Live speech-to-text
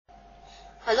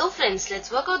Hello friends, let's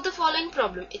work out the following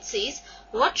problem. It says,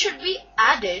 what should be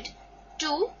added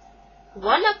to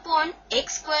 1 upon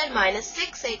x square minus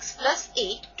 6x plus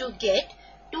 8 to get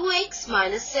 2x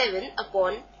minus 7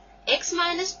 upon x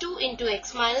minus 2 into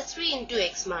x minus 3 into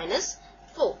x minus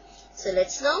 4. So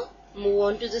let's now move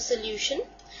on to the solution.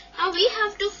 Now we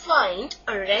have to find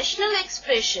a rational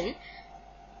expression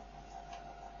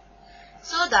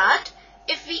so that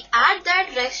if we add that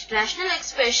rational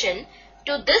expression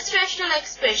to this rational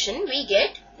expression, we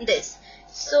get this.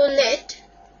 So let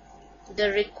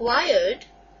the required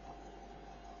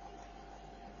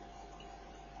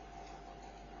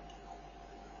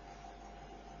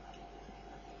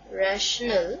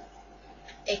rational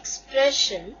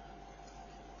expression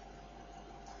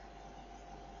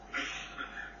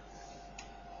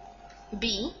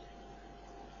be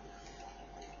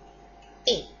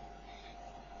A.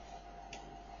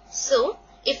 So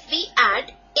if we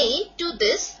add A to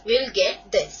this, we'll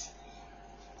get this.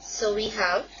 So we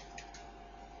have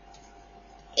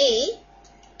A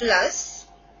plus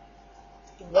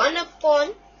 1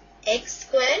 upon x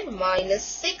square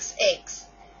minus 6x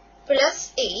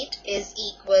plus 8 is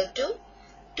equal to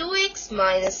 2x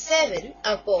minus 7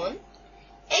 upon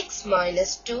x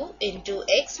minus 2 into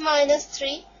x minus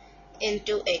 3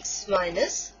 into x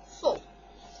minus 4.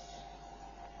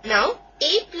 Now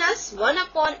A plus 1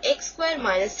 upon x square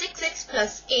minus 6x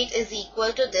plus 8 is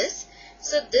equal to this.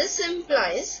 So this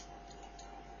implies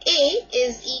A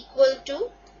is equal to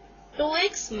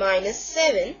 2x minus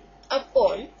 7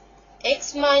 upon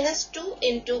x minus 2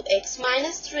 into x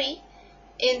minus 3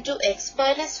 into x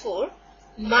minus 4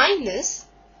 minus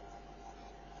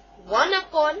 1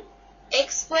 upon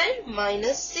x square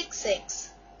minus 6x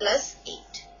plus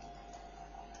 8.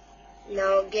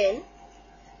 Now again,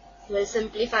 we'll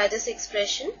simplify this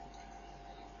expression.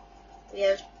 We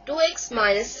have 2x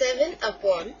minus 7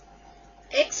 upon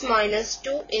x minus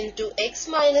 2 into x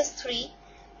minus 3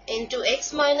 into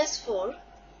x minus 4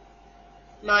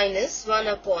 minus 1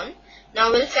 upon.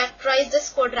 Now we'll factorize this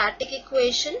quadratic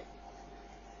equation.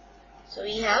 So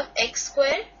we have x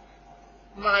square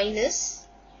minus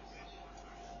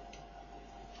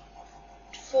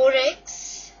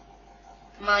 4x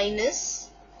minus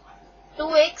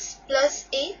 2x plus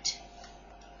 8.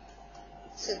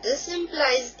 So this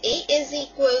implies A is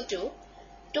equal to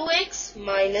 2x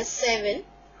minus 7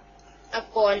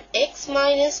 upon x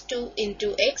minus 2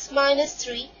 into x minus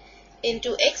 3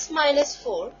 into x minus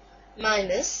 4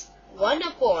 minus 1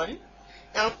 upon.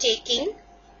 Now taking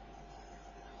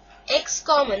x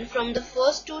common from the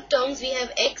first two terms, we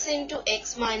have x into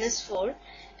x minus 4,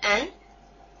 and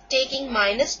taking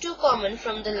minus 2 common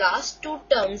from the last two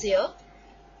terms here,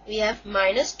 we have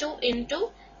minus 2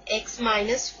 into x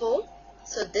minus 4.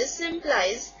 So this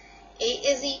implies A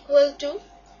is equal to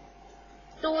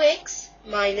 2x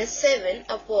minus 7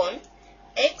 upon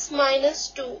x minus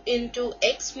 2 into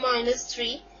x minus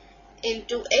 3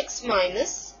 into x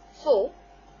minus 4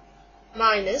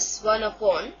 minus 1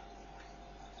 upon.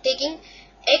 Taking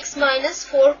x minus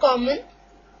 4 common,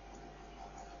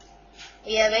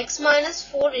 we have x minus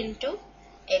 4 into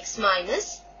x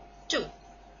minus 2.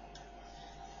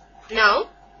 Now,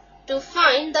 to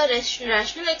find the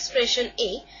rational expression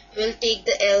A, we'll take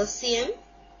the LCM.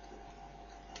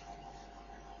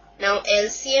 Now,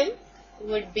 LCM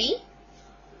would be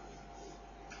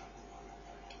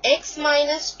x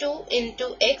minus 2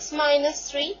 into x minus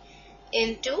 3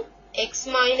 into x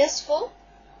minus 4,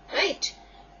 right?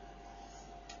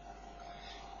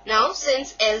 Now,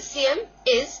 since LCM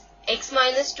is x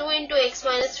minus 2 into x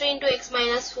minus 3 into x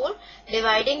minus 4,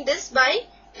 dividing this by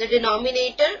the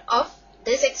denominator of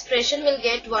this expression will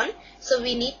get 1. So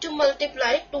we need to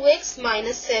multiply 2x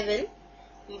minus 7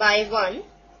 by 1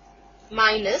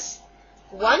 minus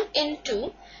 1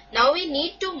 into. Now we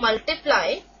need to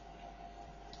multiply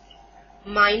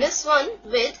minus 1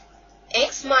 with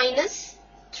x minus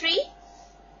 3,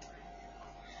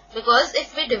 because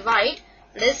if we divide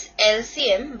this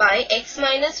LCM by x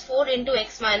minus 4 into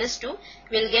x minus 2,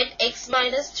 we'll get x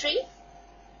minus 3.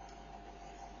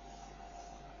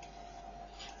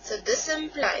 So this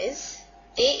implies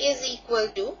A is equal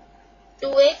to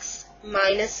 2x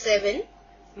minus 7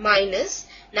 minus.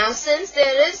 Now since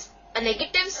there is a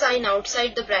negative sign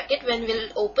outside the bracket, when we'll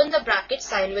open the bracket,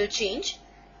 sign will change.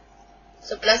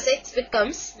 So plus x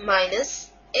becomes minus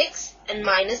x and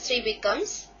minus 3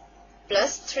 becomes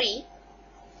plus 3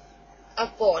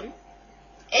 upon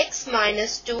x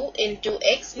minus 2 into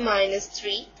x minus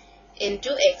 3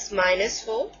 into x minus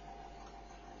 4.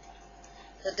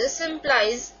 So this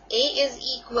implies A is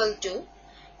equal to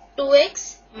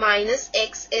 2x minus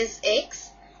x is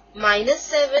x, minus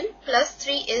 7 plus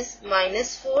 3 is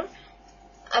minus 4,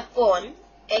 upon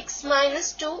x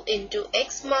minus 2 into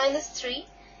x minus 3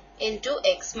 into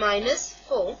x minus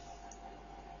 4.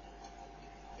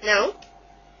 Now,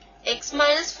 x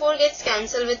minus 4 gets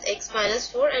cancelled with x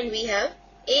minus 4 and we have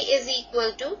a is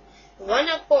equal to 1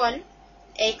 upon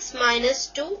x minus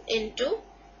 2 into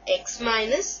x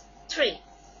minus 3.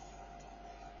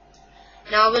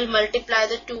 Now we'll multiply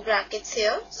the two brackets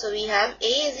here. So we have a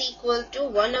is equal to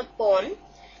 1 upon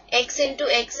x into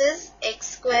x is x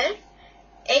square,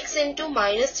 x into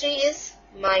minus 3 is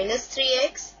minus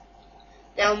 3x.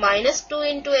 Now minus 2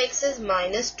 into x is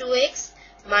minus 2x,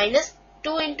 minus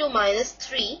 2 into minus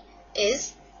 3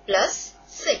 is plus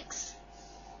 6.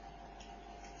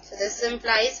 So this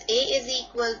implies a is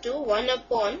equal to 1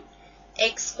 upon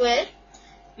x square,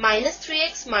 minus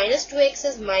 3x minus 2x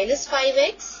is minus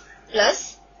 5x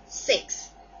plus 6.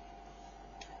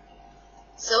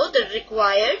 So the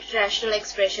required rational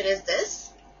expression is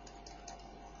this.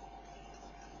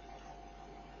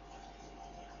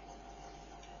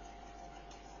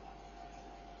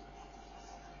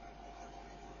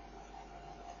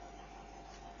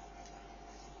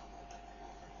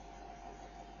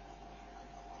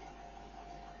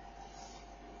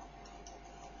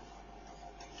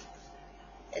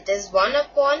 It is 1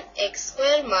 upon x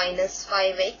square minus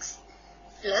 5x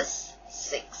plus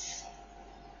 6.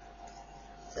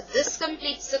 So this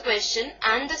completes the question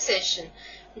and the session.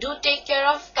 Do take care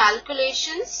of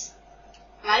calculations.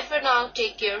 Bye for now.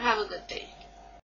 Take care. Have a good day.